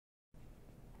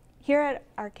here at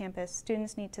our campus,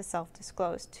 students need to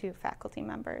self-disclose to faculty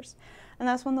members. And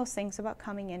that's one of those things about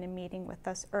coming in and meeting with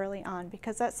us early on,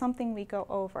 because that's something we go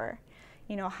over.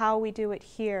 You know, how we do it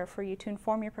here for you to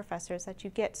inform your professors that you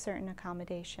get certain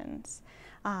accommodations.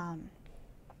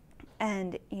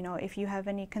 And, you know, if you have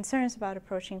any concerns about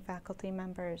approaching faculty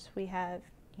members, we have,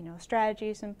 you know,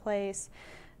 strategies in place.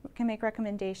 We can make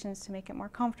recommendations to make it more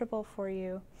comfortable for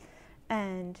you.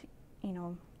 And, you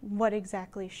know, what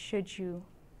exactly should you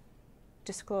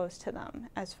disclose to them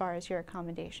as far as your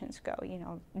accommodations go? You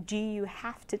know, do you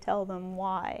have to tell them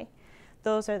why?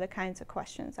 Those are the kinds of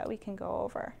questions that we can go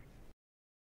over.